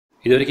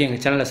இதுவரைக்கும்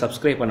எங்கள் சேனலை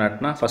சப்ஸ்கிரைப்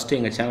பண்ணாட்டினா ஃபஸ்ட்டு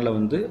எங்கள் சேனலை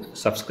வந்து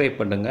சப்ஸ்கிரைப்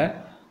பண்ணுங்கள்.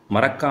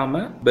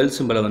 மறக்காமல் பெல்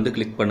சிம்பலை வந்து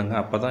கிளிக்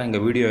பண்ணுங்கள். அப்போ தான்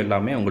எங்கள் வீடியோ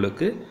எல்லாமே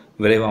உங்களுக்கு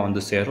விரைவாக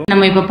வந்து சேரும்.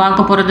 நம்ம இப்போ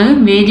பார்க்க போகிறது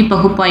வேதி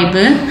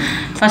பகுப்பாய்வு.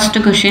 ஃபஸ்ட்டு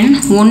கொஷின்,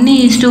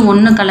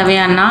 1:1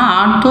 கலவையானா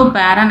ஆர்த்தோ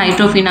பேரா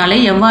நைட்ரோஃபினாலை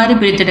எவ்வாறு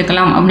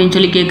பிரித்தெடுக்கலாம் அப்படின்னு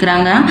சொல்லி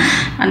கேட்குறாங்க.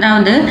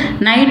 அதாவது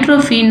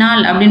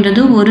நைட்ரோஃபினால்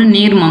அப்படின்றது ஒரு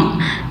நீர்மம்.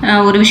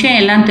 ஒரு விஷயம்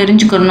எல்லாம்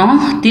தெரிஞ்சுக்கணும்.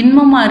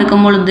 திண்மமாக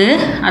இருக்கும் பொழுது,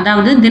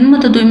 அதாவது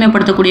திண்மத்தை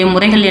தூய்மைப்படுத்தக்கூடிய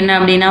முறைகள் என்ன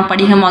அப்படின்னா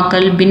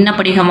படிகமாக்கல், பின்ன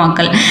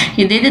படிகமாக்கல்.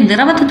 இதே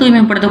திரவத்தை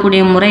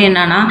தூய்மைப்படுத்தக்கூடிய முறை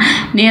என்னன்னா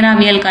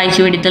நீராவியல்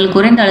காய்ச்சி வடித்தல்,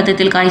 குறைந்த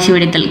அழுத்தத்தில் காய்ச்சி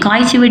வடித்தல்.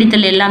 காய்ச்சி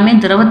வடித்தல் எல்லாமே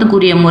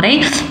திரவத்துக்குரிய முறை,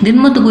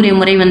 திண்மத்துக்குரிய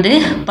முறை வந்து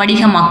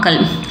படிகமாக்கல்.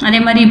 அதே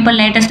மாதிரி இப்போ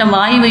லேட்டஸ்ட்டாக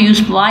வாயுவை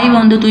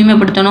வந்து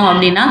தூய்மைப்படுத்தணும்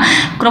அப்படின்னா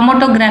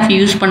குரோமோட்டோகிராஃபி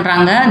யூஸ்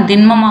பண்ணுறாங்க.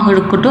 திண்மமாக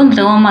இருக்கட்டும்,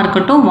 திரவமாக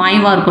இருக்கட்டும்,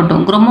 வாயுவாக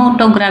இருக்கட்டும்,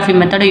 குரோமோட்டோகிராஃபி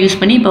மெத்தடை யூஸ்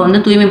பண்ணி இப்போ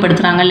வந்து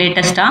தூய்மைப்படுத்துகிறாங்க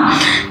லேட்டஸ்ட்டாக.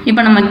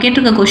 இப்போ நம்ம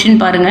கேட்டிருக்க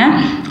கொஷின் பாருங்கள்,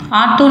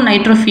 ஆர்த்தோ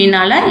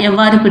நைட்ரோஃபினாலை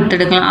எவ்வாறு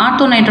பிரித்தெடுக்கலாம்?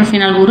 ஆர்த்தோ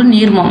நைட்ரோஃபினால் ஒரு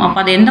நீர்மம். அப்போ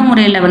அதை எந்த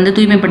முறையில் வந்து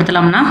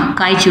தூய்மைப்படுத்தலாம்னா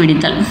காய்ச்சி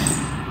வடித்தல்.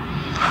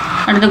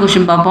 அடுத்த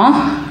கொஷின் பார்ப்போம்.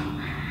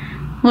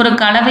 ஒரு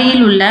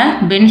கலவையில் உள்ள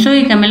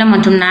பென்சோயிக் அமிலம்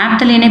மற்றும்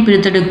நாப்தலீனை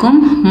பிரித்தெடுக்கும்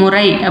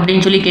முறை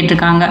அப்படின்னு சொல்லி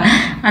கேட்டிருக்காங்க.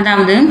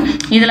 அதாவது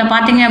இதில்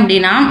பார்த்தீங்க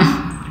அப்படின்னா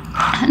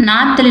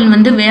நாப்தலின்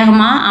வந்து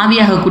வேகமாக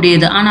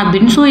ஆவியாகக்கூடியது, ஆனால்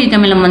பென்சோயிக்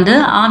அமிலம் வந்து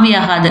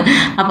ஆவியாகாது.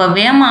 அப்போ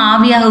வேகமாக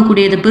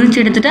ஆவியாகக்கூடியதை பிரித்து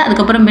எடுத்துகிட்டு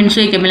அதுக்கப்புறம்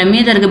பென்சோயிக் அமிலம்,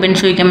 மீத இருக்க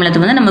பென்சோயிக்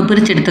அமிலத்தை வந்து நம்ம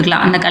பிரித்து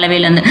எடுத்துக்கலாம் அந்த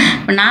கலவையிலேருந்து.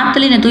 இப்போ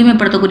நாப்தலினை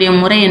தூய்மைப்படுத்தக்கூடிய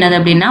முறை என்னது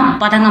அப்படின்னா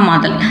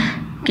பதங்கமாதல்.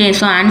 ஓகே,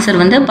 ஸோ ஆன்சர்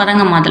வந்து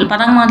பதங்கமாதல்.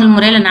 பதங்கமாதல்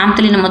முறையில்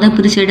நாப்தலினை முதல்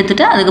பிரித்து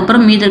எடுத்துகிட்டு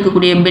அதுக்கப்புறம் மீது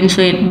இருக்கக்கூடிய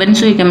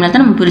பென்சோயிக் அமிலத்தை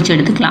நம்ம பிரித்து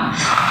எடுத்துக்கலாம்.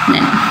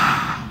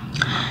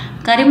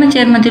 கரிம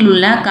சேர்மத்தில்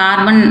உள்ள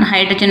கார்பன்,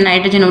 ஹைட்ரஜன்,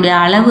 நைட்ரஜனுடைய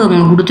அளவு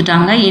அவங்க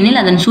கொடுத்துட்டாங்க. எனில்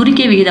அதன்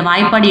சுருக்கிய விகித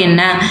வாய்ப்பாடு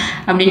என்ன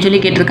அப்படின்னு சொல்லி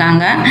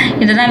கேட்டிருக்காங்க.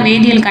 இதை தான்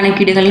வேதியியல்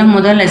கணக்கீடுகளில்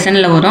முதல்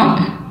லெசனில் வரும்.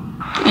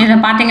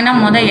 இதில் பார்த்தீங்கன்னா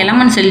முதல்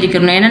எலமெண்ட்ஸ்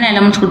எழுதிக்கிறணும். என்னென்ன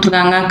எலமெண்ட்ஸ்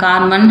கொடுத்துருக்காங்க?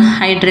 Carbon,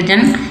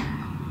 hydrogen,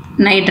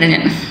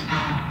 nitrogen.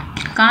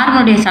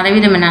 கார்பனுடைய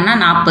சதவீதம் என்னன்னா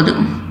 40,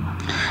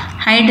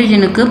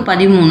 ஹைட்ரஜனுக்கு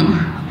 13,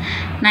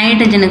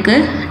 நைட்ரஜனுக்கு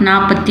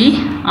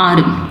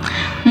 46.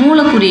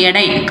 மூலக்கூறு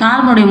எடை,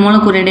 கார்பனுடைய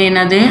மூலக்கூறு எடை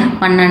என்னது?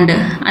 12.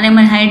 அதே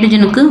மாதிரி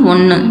ஹைட்ரஜனுக்கு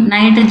 1,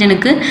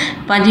 நைட்ரஜனுக்கு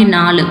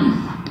 14.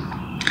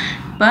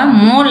 இப்போ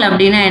மோல்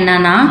அப்படின்னா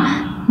என்னன்னா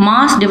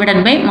mass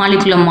divided by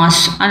molecular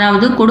mass,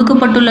 அதாவது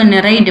கொடுக்கப்பட்டுள்ள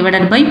நிறை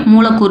டிவைடட் பை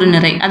மூலக்கூறு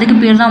நிறை, அதுக்கு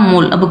பேர் தான்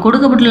மோல். அப்போ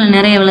கொடுக்கப்பட்டுள்ள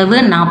நிறை எவ்வளவு?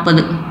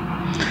 40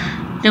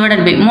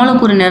 டிவைடட் பை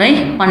மூலக்கூறு நிறை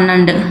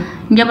 12.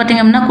 இங்கே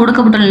பார்த்தீங்க அப்படின்னா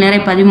கொடுக்கப்பட்டுள்ள நிறை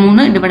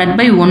 13 டிவைடட்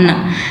பை 1.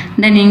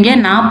 தென் இங்கே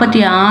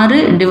 46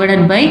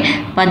 டிவைடட் பை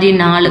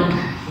 14.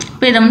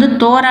 இப்போ இதை வந்து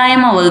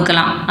தோராயமாக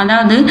வகுக்கலாம்.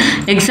 அதாவது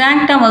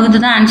எக்ஸாக்டாக வகுத்து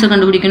தான் ஆன்சர்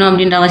கண்டுபிடிக்கணும்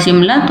அப்படின்ற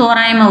அவசியம் இல்லை,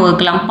 தோராயமாக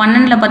வகுக்கலாம்.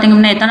 12ல் பார்த்தீங்க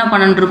அப்படின்னா எத்தனை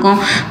 12 இருக்கும்?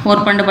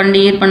 1 12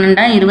 12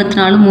 12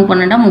 24 3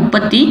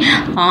 12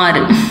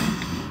 36.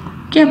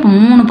 ஓகே, அப்போ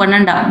 3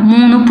 12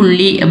 3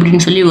 புள்ளி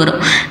அப்படின்னு சொல்லி வரும்.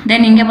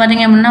 தென் இங்கே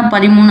பார்த்தீங்க அப்படின்னா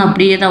 13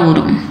 அப்படியே தான்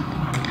வரும்.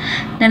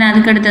 தென்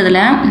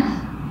அதுக்கடுத்ததில்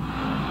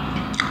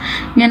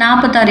இங்கே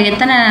 46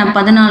 எத்தனை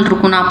 14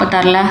 இருக்கும்?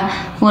 46ல்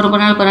 1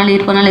 14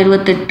 14 14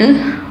 28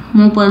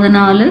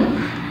 34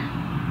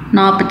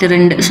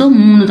 42. ஸோ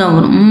 3 தான்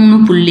வரும், 3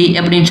 புள்ளி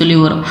அப்படின்னு சொல்லி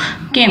வரும்.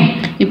 ஓகே,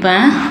 இப்போ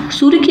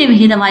சுருக்கிய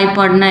விகித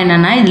வாய்ப்பாடுனா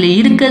என்னென்னா இதில்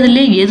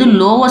இருக்கிறதுலே எது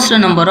லோவஸ்ட்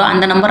நம்பரோ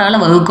அந்த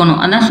நம்பரால் வகுக்கணும்.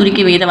 அதுதான்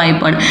சுருக்கிய விகித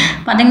வாய்ப்பாடு.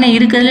 பார்த்திங்கன்னா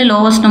இருக்கிறதுலே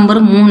லோவஸ்ட்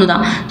நம்பர் 3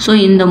 தான். ஸோ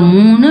இந்த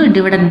 3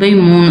 டிவைடட் பை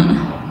 3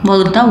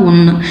 வகுத்தா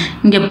 1.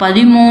 இங்கே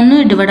 13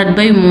 டிவைடட்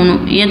பை 3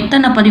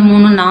 எத்தனை?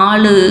 13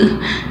 4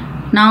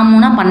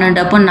 3 12,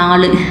 அப்போ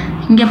 4.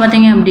 இங்கே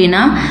பார்த்தீங்க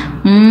அப்படின்னா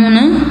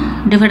 3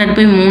 டிவைடட்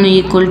பை 3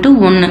 ஈக்குவல் டு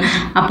 1.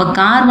 அப்போ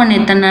கார்பன்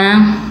எத்தனை?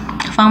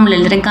 ஃபார்முலா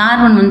எழுதுகிறேன்.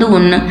 கார்பன் வந்து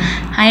 1,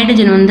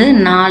 ஹைட்ரஜன் வந்து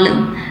 4,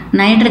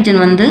 நைட்ரஜன்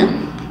வந்து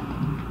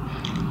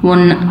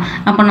 1.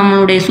 அப்போ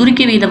நம்மளுடைய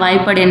சுருக்கிய விகித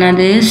வாய்ப்பாடு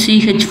என்னது?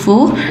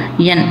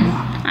 CH4N.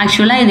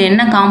 ஆக்சுவலாக இது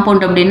என்ன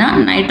காம்பவுண்ட் அப்படின்னா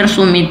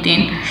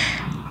நைட்ரசோமீத்தேன்,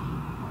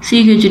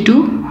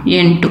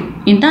 CH2N2.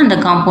 இதுதான் அந்த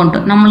காம்பவுண்ட்.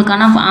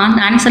 நம்மளுக்கான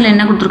ஆன்சரில்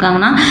என்ன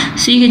கொடுத்துருக்காங்கன்னா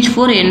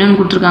CH4N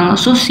கொடுத்துருக்காங்க.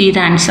 So see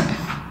the answer.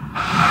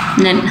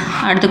 தென்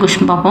அடுத்த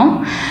கொஸ்டின் பார்ப்போம்.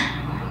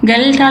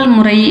 கெல்டால்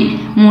முறை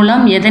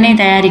மூலம் எதனை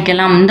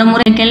தயாரிக்கலாம்? இந்த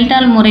முறை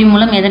கெல்டால் முறை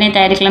மூலம் எதனை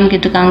தயாரிக்கலாம்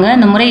கேட்டிருக்காங்க.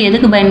 இந்த முறை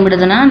எதுக்கு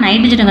பயன்படுதுன்னா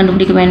நைட்ரஜனை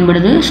கண்டுபிடிக்க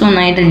பயன்படுது. So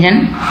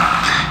nitrogen.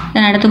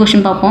 தென் அடுத்த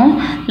கொஸ்டின் பார்ப்போம்.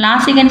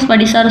 லாசிகன்ஸ்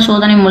வடிசாறு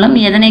சோதனை மூலம்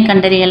எதனை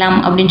கண்டறியலாம்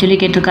அப்படின்னு சொல்லி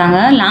கேட்டிருக்காங்க.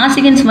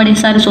 லாசிகன்ஸ்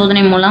வடிசாறு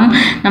சோதனை மூலம்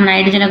நம்ம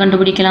நைட்ரஜனை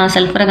கண்டுபிடிக்கலாம்,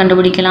 சல்ஃபரை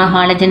கண்டுபிடிக்கலாம்,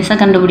 ஹாலஜன்ஸை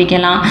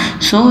கண்டுபிடிக்கலாம்.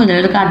 ஸோ இதில்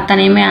இருக்க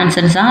அத்தனையுமே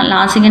ஆன்சர்ஸ் தான்.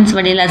 லாசிகன்ஸ்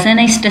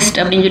லசனைஸ் டெஸ்ட்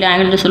அப்படின்னு சொல்லி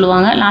ஆங்கிலத்தில்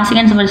சொல்லுவாங்க.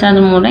 லாசிகன்ஸ்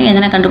வடிசாறு மூலம்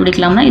எதனை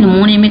கண்டுபிடிக்கலாம்னா இது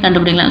 3யுமே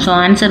கண்டுபிடிக்கலாம். ஸோ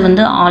ஆன்சர்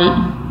வந்து ஆல்.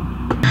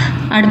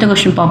 அடுத்த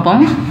கொஸ்டின்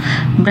பார்ப்போம்.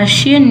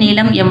 பிரஷியன்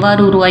நீளம்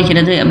எவ்வாறு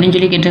உருவாகிறது அப்படின்னு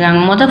சொல்லி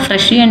கேட்டிருக்காங்க. முதல்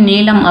பிரஷியன்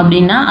நீளம்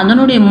அப்படின்னா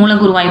அதனுடைய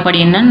மூலக்கூறு வாய்ப்பாடு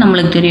என்னன்னு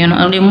நம்மளுக்கு தெரியணும்.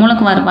 அதனுடைய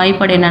மூலக்கூறு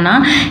வாய்ப்பாடு என்னன்னா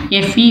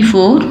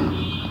Fe4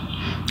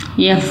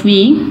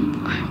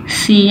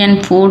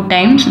 FeCN4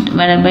 times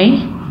divided by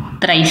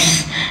thrice.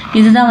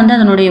 இதுதான் வந்து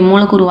அதனுடைய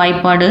மூலக்கூறு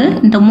வாய்ப்பாடு.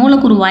 இந்த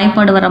மூலக்கூறு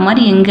வாய்ப்பாடு வர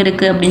மாதிரி எங்கே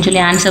இருக்குது அப்படின்னு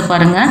சொல்லி ஆன்சர்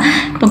பாருங்கள்.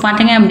 இப்போ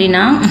பார்த்தீங்க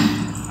அப்படின்னா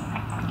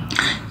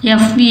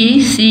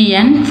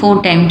FeCN 4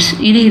 times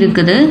இது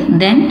இருக்குது.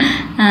 தென்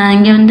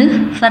இங்கே வந்து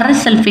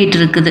ஃபெரஸ் சல்ஃபேட்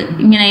இருக்குது.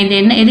 இங்கே நான் இது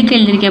என்ன எதுக்கு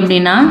எழுதியிருக்கேன்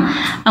அப்படின்னா,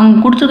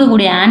 அவங்க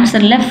கொடுத்துருக்கக்கூடிய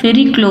ஆன்சரில்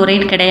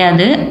ஃபெரிக்ளோரைடு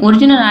கிடையாது.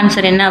 ஒரிஜினல்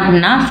ஆன்சர் என்ன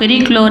அப்படின்னா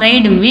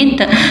ஃபெரிக்ளோரைடு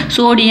வித்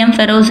சோடியம்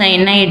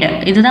ஃபெரோசைனைடு,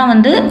 இதுதான்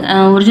வந்து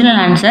ஒரிஜினல்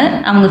ஆன்சர்.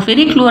 அவங்க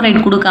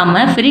ஃபெரிக்ளோரைடு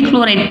கொடுக்காம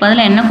ஃபெரிக்ளோரைடு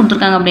பதிலாக என்ன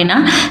கொடுத்துருக்காங்க அப்படின்னா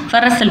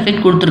ஃபெரஸ்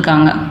சல்ஃபேட்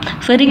கொடுத்துருக்காங்க,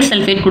 ஃபெரிக்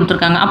சல்ஃபேட்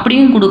கொடுத்துருக்காங்க.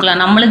 அப்படியும்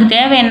கொடுக்கலாம். நம்மளுக்கு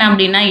தேவை என்ன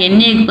அப்படின்னா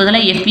Naக்கு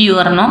பதிலாக Fe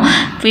வரணும்.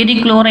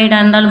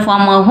 ஃபெரிக்ளோரைடாக இருந்தாலும்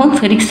ஃபார்ம் ஆகும்,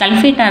 ஃபெரிக்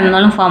சல்ஃபேட்டாக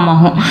இருந்தாலும் ஃபார்ம்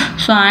ஆகும்.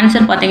 ஸோ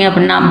ஆன்சர் பார்த்தீங்க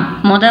அப்படின்னா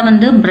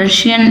வந்து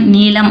பிரஷியன்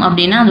நீலம்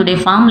அப்படின்னா அதோடைய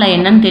ஃபார்முலா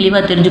என்னன்னு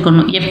தெளிவாக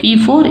தெரிஞ்சுக்கணும்.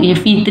 Fe4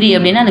 Fe3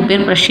 அப்படின்னா அது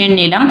பேர் பிரஷியன்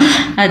நீலம்.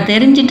 அது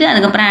தெரிஞ்சுட்டு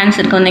அதுக்கப்புறம்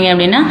ஆன்சருக்கு வந்தீங்க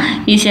அப்படின்னா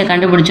ஈஸியாக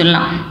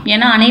கண்டுபிடிச்சிடலாம்.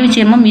 ஏன்னா அணைவு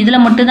சேர்மம்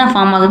இதில் மட்டும் தான்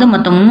ஃபார்ம் ஆகுது,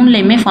 மற்ற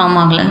 3லையுமே ஃபார்ம்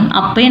ஆகலை.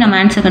 அப்போயே நம்ம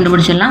ஆன்சர்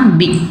கண்டுபிடிச்சிடலாம்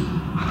B.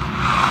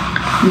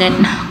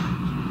 தென்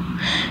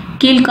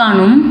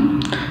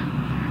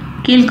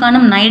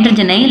கீழ்காணும்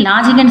நைட்ரஜனை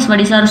லாசிகன்ஸ்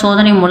வடிசார்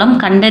சோதனை மூலம்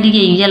கண்டறிய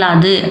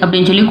இயலாது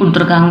அப்படின்னு சொல்லி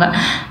கொடுத்துருக்காங்க.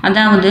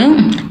 அதாவது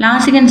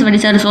லாசிகன்ஸ்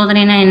வடிசார்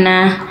சோதனைனா என்ன,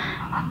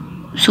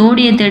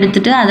 சோடியத்தை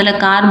எடுத்துகிட்டு அதில்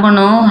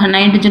கார்பனோ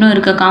நைட்ரஜனோ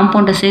இருக்க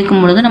காம்பவுண்டை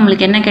சேர்க்கும் பொழுது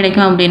நம்மளுக்கு என்ன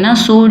கிடைக்கும் அப்படின்னா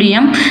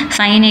சோடியம்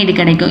சயனைடு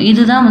கிடைக்கும்.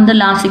 இதுதான் வந்து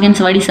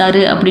லாசிகன்ஸ்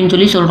வடிசாறு அப்படின்னு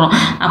சொல்லி சொல்கிறோம்.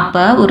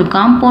 அப்போ ஒரு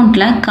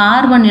காம்பவுண்டில்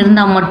கார்பன்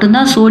இருந்தால்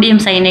மட்டும்தான்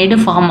சோடியம் சயனைடு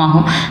ஃபார்ம்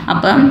ஆகும்.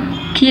 அப்போ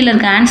கீழே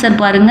இருக்க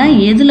ஆன்சர் பாருங்கள்,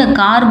 எதில்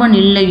கார்பன்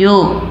இல்லையோ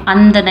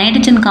அந்த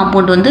நைட்ரஜன்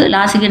காம்பவுண்ட் வந்து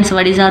லாசிகன்ஸ்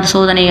வடிசார்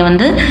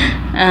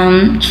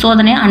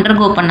சோதனையை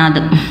அண்டர்கோ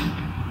பண்ணாது,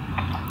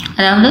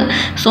 அதாவது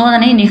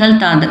சோதனை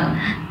நிகழ்த்தாது.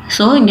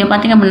 ஸோ இங்கே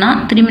பார்த்தீங்க அப்படின்னா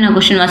திரும்பி நான்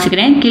கொஸ்டின்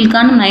வாசிக்கிறேன்.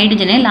 கீழ்காணும்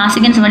நைட்ரஜனை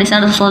லாசிகன்ஸ்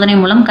வடிசார் சோதனை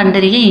மூலம்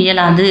கண்டறிய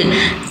இயலாது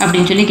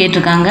அப்படின்னு சொல்லி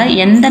கேட்டிருக்காங்க.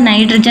 எந்த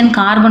நைட்ரஜன்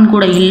கார்பன்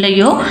கூட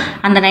இல்லையோ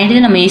அந்த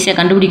நைட்ரஜன் நம்ம ஈஸியாக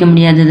கண்டுபிடிக்க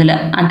முடியாது. இதில்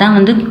அதான்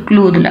வந்து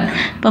க்ளூ. இதில்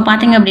இப்போ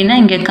பார்த்தீங்க அப்படின்னா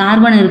இங்கே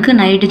கார்பன் இருக்குது,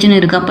 நைட்ரஜன்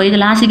இருக்குது. அப்போ இது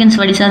லாசிகன்ஸ்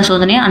வடிசார்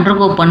சோதனையை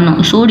அண்டர்கோ பண்ணும்.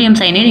 சோடியம்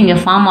சயனைடு இங்கே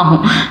ஃபார்ம்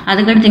ஆகும்.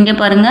 அதுக்கடுத்து இங்கே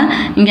பாருங்கள்,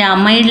 இங்கே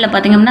அமைடில்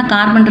பார்த்தீங்க அப்படின்னா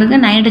கார்பன்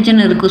இருக்குது,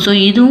 நைட்ரஜன் இருக்குது. ஸோ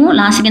இதுவும்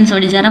லாசிகன்ஸ்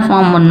வடிசாரை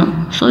ஃபார்ம் பண்ணும்.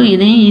 ஸோ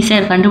இதையும்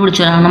ஈஸியாக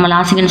கண்டுபிடிச்சிடலாம் நம்ம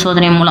லாசிகன்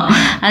சோதனை மூலம்.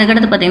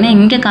 அதுக்கடுத்து பார்த்தீங்கன்னா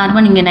இங்கே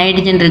கார்பன் இங்கே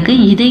நைட்ரஜன்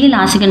இருக்குது, இதையும்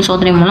லாசிகன்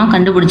சோதனை மூலம்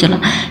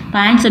கண்டுபிடிச்சிடலாம். இப்போ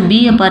ஆன்சர்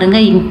பியை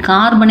பாருங்கள்,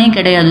 கார்பனே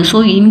கிடையாது. ஸோ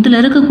இதில்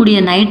இருக்கக்கூடிய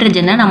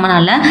நைட்ரஜனை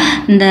நம்மளால்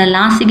இந்த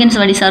லாசிகன்ஸ்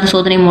வடிசார்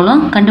சோதனை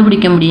மூலம்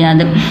கண்டுபிடிக்க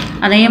முடியாது.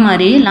 அதே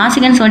மாதிரி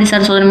லாசிகன்ஸ்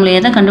வடிசார் சோதனை மூலம்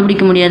எதை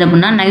கண்டுபிடிக்க முடியாது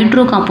அப்படின்னா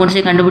நைட்ரோ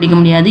காம்பவுண்ட்ஸையும் கண்டுபிடிக்க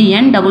முடியாது,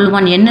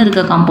 N11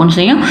 இருக்க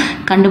காம்பவுண்ட்ஸையும்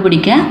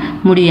கண்டுபிடிக்க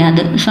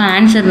முடியாது. ஸோ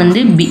ஆன்சர்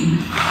வந்து பி.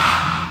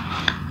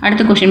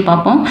 அடுத்த கொஸ்டின்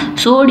பார்ப்போம்.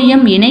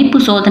 சோடியம் இணைப்பு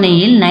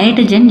சோதனையில்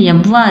நைட்ரஜன்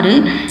எவ்வாறு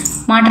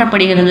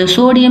மாற்றப்படுகிறது?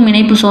 சோடியம்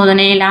இணைப்பு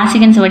சோதனை,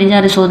 லாசிகன்ஸ்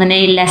வடிசாறு சோதனை,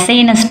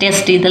 லெசைனஸ்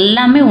டெஸ்ட்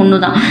இதெல்லாமே ஒன்று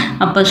தான்.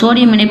 அப்போ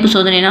சோடியம் இணைப்பு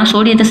சோதனைனா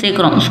சோடியத்தை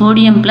சேர்க்குறோம்,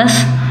 sodium plus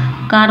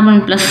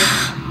carbon plus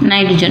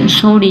nitrogen,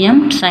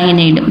 sodium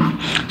cyanide.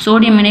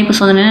 Sodium இணைப்பு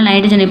சோதனைனா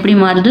நைட்ரஜன் எப்படி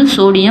மாறுது,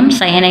 சோடியம்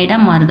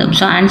சயனைடாக மாறுது.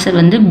 ஸோ ஆன்சர்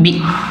வந்து பி.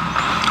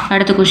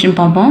 அடுத்த கொஸ்டின்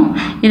பார்ப்போம்.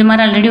 இது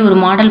மாதிரி ஆல்ரெடி ஒரு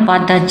மாடல்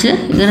பார்த்தாச்சு,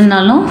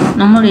 இருந்தாலும்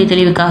நம்மளுடைய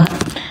தெளிவுக்காக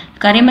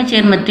கரிம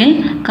சேர்மத்தில்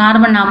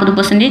கார்பன்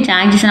 40%,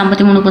 ஆக்சிஜன்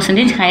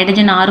 53%,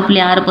 ஹைட்ரஜன்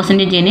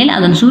 6.6% எனில்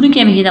அதன்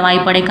சுருக்கிய விகித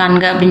வாய்ப்பாடை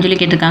காண்க அப்படின்னு சொல்லி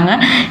கேட்டிருக்காங்க.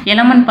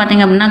 எலமெண்ட்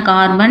பார்த்தீங்க அப்படின்னா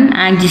கார்பன்,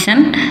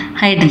 ஆக்சிஜன்,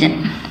 ஹைட்ரஜன்.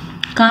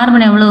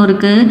 கார்பன் எவ்வளோ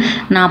இருக்குது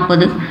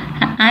 40,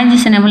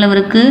 ஆக்சிஜன் எவ்வளோ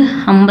இருக்குது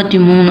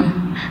 53,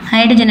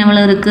 ஹைட்ரஜன்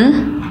எவ்வளோ இருக்குது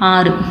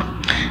 6.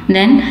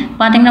 தென்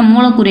பார்த்தீங்கன்னா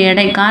மூலக்கூறு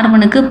எடை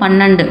கார்பனுக்கு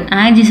 12,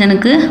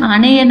 ஆக்சிஜனுக்கு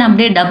அணையன்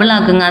அப்படியே டபுள்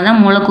ஆக்குங்க, அதான்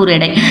மூலக்கூறு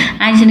எடை.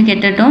 ஆக்சிஜனுக்கு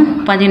 8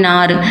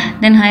 16,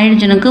 தென்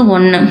ஹைட்ரஜனுக்கு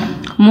 1.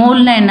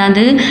 மோலில்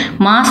என்னது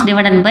மாஸ்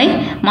டிவைடன் பை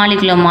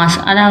மாலிகுலர் மாஸ்,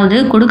 அதாவது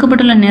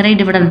கொடுக்கப்பட்டுள்ள நிறை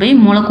டிவைடன் பை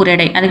மூலக்கூறு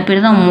எடை, அதுக்கு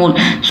பேர் தான் mole.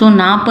 So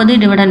 40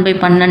 டிவைடன் by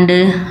 12,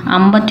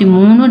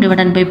 53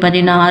 டிவைடன் by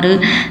 16,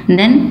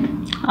 then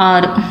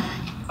 6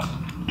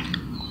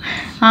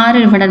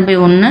 டிவைடன் by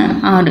 1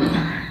 6.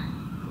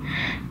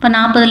 இப்போ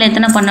 40ல்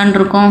எத்தனை 12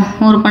 இருக்கும்,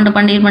 ஒரு 12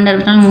 12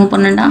 24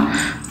 3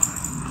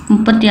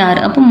 36,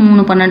 அப்போ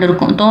 3 12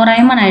 இருக்கும்.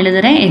 தோராயமாக நான்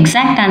எழுதுகிறேன்,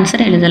 எக்ஸாக்ட்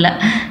ஆன்சர் எழுதலை.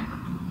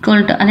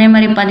 டுவெல்ட்டு அதே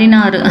மாதிரி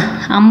 16,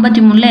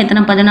 53ல்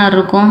எத்தனை 16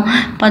 இருக்கும்,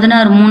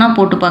 16 3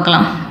 போட்டு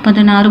பார்க்கலாம்.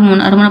 16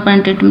 3 6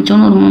 18 8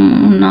 மிச்சம் ஒரு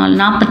 4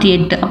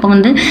 48. அப்போ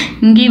வந்து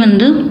இங்கேயும்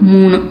வந்து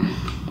 3.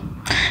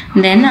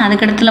 தென்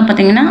அதுக்கடுத்துல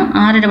பார்த்தீங்கன்னா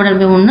 6 டிவைடட்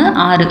பை 1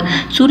 6.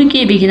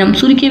 சுருக்கிய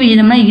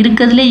விகிதம்னா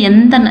இருக்கிறதுலே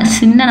எந்த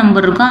சின்ன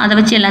நம்பர் இருக்கோ அதை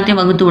வச்சு எல்லாத்தையும்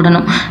வகுத்து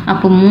விடணும்.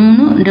 அப்போ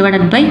 3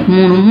 டிவைடட் பை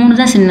 3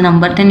 தான் சின்ன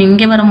நம்பர். தென்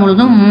இங்கே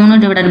வரும்பொழுதும் 3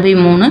 டிவைடட் பை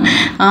 3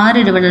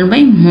 6 டிவைடட்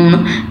பை 3.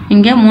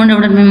 இங்கே 3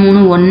 டிவைடட் பை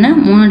 3 1,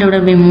 3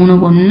 டிவைடட் பை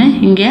 3 1,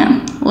 இங்கே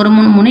ஒரு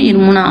 3 3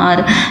 3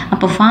 6.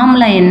 அப்போ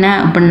ஃபார்முலா என்ன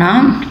அப்படின்னா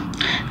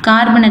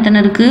கார்பன் எத்தனை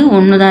இருக்குது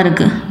 1 தான்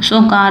இருக்குது. So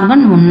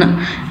carbon 1.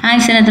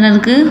 ஆக்சிஜன் எத்தனை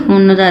இருக்குது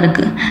 1 தான்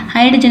இருக்குது.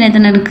 ஹைட்ரஜன்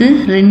எத்தனை இருக்குது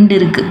 2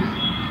 இருக்குது.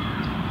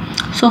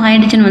 ஸோ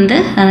ஹைட்ரஜன் வந்து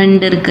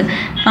 2 இருக்குது.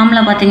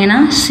 ஃபார்முலா பார்த்தீங்கன்னா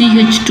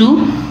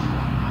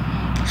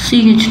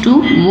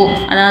CH2O,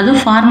 அதாவது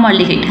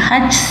ஃபார்மால்டிஹைட்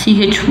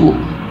HCHO.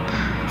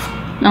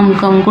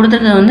 நமக்கு அவங்க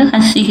கொடுத்துருக்கிறது வந்து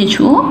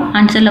HCHO.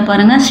 ஆன்சரில்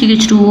பாருங்கள்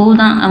CH2O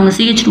தான், அவங்க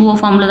CH2O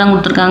ஃபார்மில் தான்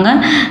கொடுத்துருக்காங்க.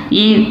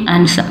 A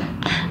answer.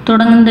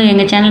 தொடர்ந்து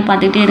எங்கள் சேனல்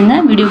பார்த்துக்கிட்டே இருங்க.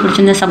 வீடியோ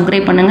பிடிச்சிருந்தா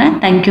சப்ஸ்கிரைப் பண்ணுங்கள்.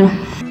 தேங்க்யூ.